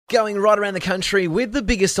Going right around the country with the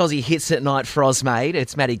biggest Aussie hits at night for Oz, mate.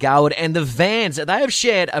 It's Matty Garwood and the VANNS. They have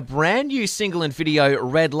shared a brand new single and video,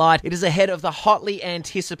 Red Light. It is ahead of the hotly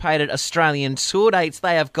anticipated Australian tour dates.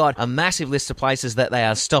 They have got a massive list of places that they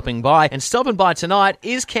are stopping by. And stopping by tonight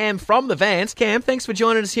is Cam from the VANNS. Cam, thanks for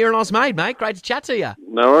joining us here on Oz, mate. Great to chat to you.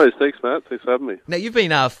 No worries. Thanks, Matt. Thanks for having me. Now, you've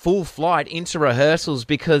been full flight into rehearsals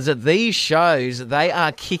because these shows, they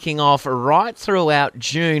are kicking off right throughout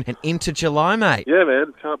June and into July, mate. Yeah,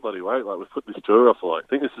 man. Can't bloody wait. We've put this tour off for I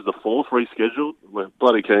think this is the fourth rescheduled. We're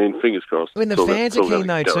bloody keen. Fingers crossed. I mean, the fans are keen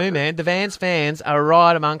though too, man. The VANNS fans are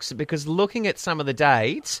right amongst it because looking at some of the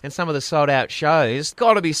dates and some of the sold-out shows,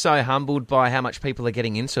 got to be so humbled by how much people are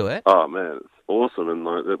getting into it. Oh, man. It's awesome, and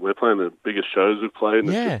we're playing the biggest shows we've played.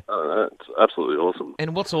 And yeah, it's absolutely awesome.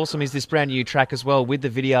 And what's awesome is this brand new track as well, with the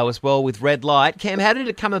video as well, with Red Light. Cam, how did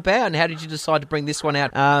it come about, and how did you decide to bring this one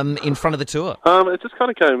out in front of the tour? It just kind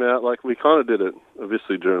of came out, we kind of did it,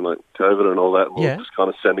 obviously, during COVID and all that. We were just kind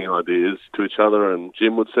of sending ideas to each other, and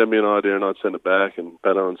Jim would send me an idea, and I'd send it back, and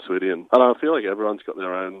Benno and Sweetie, and I feel like everyone's got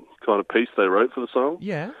their own kind of piece they wrote for the song.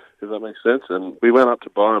 Yeah. If that makes sense. And we went up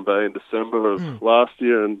to Byron Bay in December of last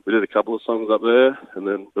year, and we did a couple of songs up there, and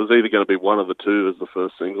then it was either going to be one of the two as the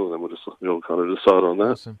first single, and then we all kind of decided on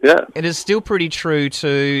that. Awesome. Yeah. It is still pretty true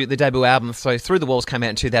to the debut album, so Through the Walls came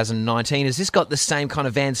out in 2019. Has this got the same kind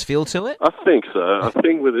of VANNS feel to it? I think so. I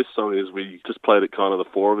think with this song is we just played it kind of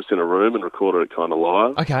the four of us in a room and recorded it kind of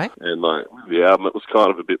live. Okay. And the album, it was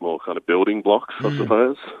kind of a bit more kind of building blocks, I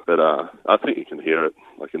suppose. But I think you can hear it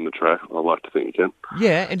in the track. I like to think you can.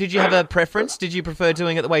 Yeah, and did you have a preference? Did you prefer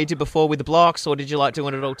doing it the way you did before with the blocks, or did you like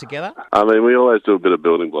doing it all together? I mean, we always do a bit of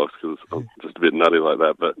building blocks because I'm just a bit nutty like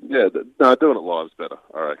that. But yeah, doing it live is better,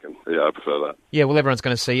 I reckon. Yeah, I prefer that. Yeah, well, everyone's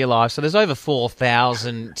going to see you live. So there's over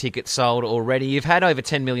 4,000 tickets sold already. You've had over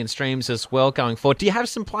 10 million streams as well going forward. Do you have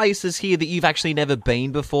some places here that you've actually never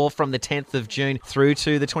been before from the 10th of June through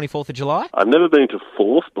to the 24th of July? I've never been to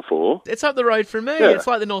Forth before. It's up the road from me. Yeah. It's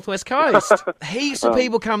like the Northwest Coast. Heaps of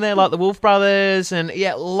people come there, like the Wolf Brothers, and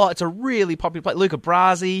it's a really popular place. Luca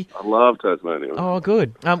Brasi. I love Tasmania. Oh,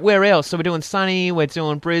 good. Where else? So we're doing Sunny, we're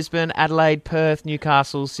doing Brisbane, Adelaide, Perth,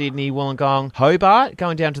 Newcastle, Sydney, Wollongong, Hobart,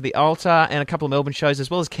 going down to the Altar, and a couple of Melbourne shows, as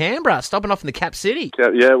well as Canberra, stopping off in the Cap City.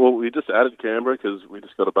 Yeah, well, we just added Canberra because we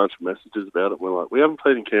just got a bunch of messages about it. We're like, we haven't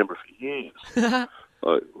played in Canberra for years.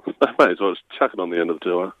 May as well just chuck it on the end of the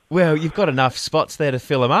tour. Well, you've got enough spots there to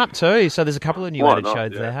fill them up too. So there's a couple of new added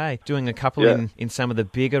shows there, hey? Doing a couple in some of the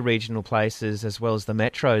bigger regional places as well as the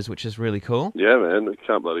metros, which is really cool. Yeah, man. I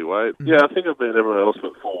can't bloody wait. Yeah, I think I've been everywhere else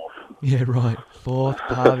but Forth. Yeah, right. Forth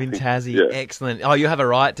pub in Tassie. Yeah. Excellent. Oh, you have a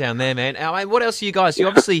right down there, man. What else are you guys? You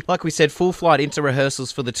obviously, like we said, full flight into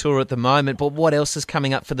rehearsals for the tour at the moment, but what else is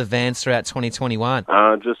coming up for the VANNS throughout 2021?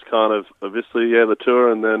 Just kind of, obviously, the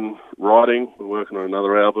tour, and then writing. We're working on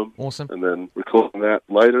another album. Awesome. And then recording that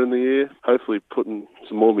later in the year. Hopefully putting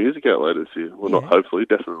some more music out later this year. Well, not hopefully,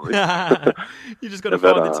 definitely. You just got to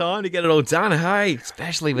find the time to get it all done, hey?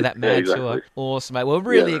 Especially with that mad tour. Awesome, mate. We're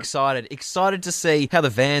really excited. Excited to see how the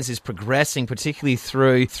VANNS is progressing, particularly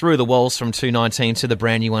through the walls from 219 to the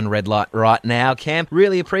brand new one, Red Light, right now. Cam,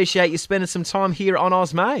 really appreciate you spending some time here on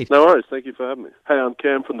Oz, mate. No worries. Thank you for having me. Hey, I'm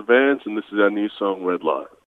Cam from the VANNS, and this is our new song, Red Light.